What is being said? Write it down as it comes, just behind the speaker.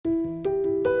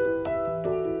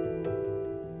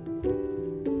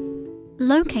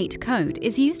Locate Code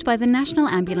is used by the National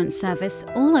Ambulance Service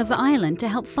all over Ireland to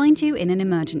help find you in an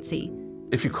emergency.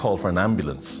 If you call for an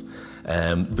ambulance,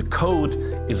 the code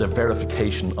is a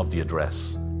verification of the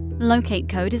address. Locate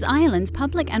Code is Ireland's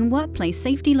public and workplace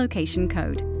safety location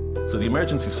code. So the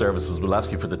emergency services will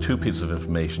ask you for the two pieces of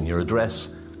information, your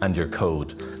address and your code.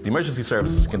 The emergency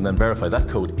services can then verify that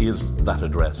code is that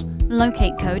address.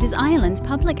 Locate Code is Ireland's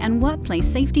public and workplace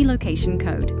safety location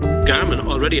code. Garmin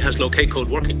already has Locate Code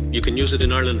working. You can use it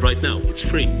in Ireland right now. It's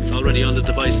free. It's already on the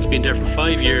device. It's been there for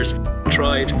 5 years.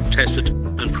 Tried, tested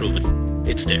and proven.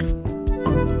 It's there.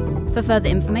 For further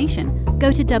information,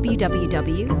 go to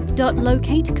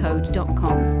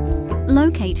www.locatecode.com.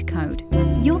 Locate Code.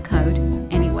 Your code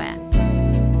anywhere.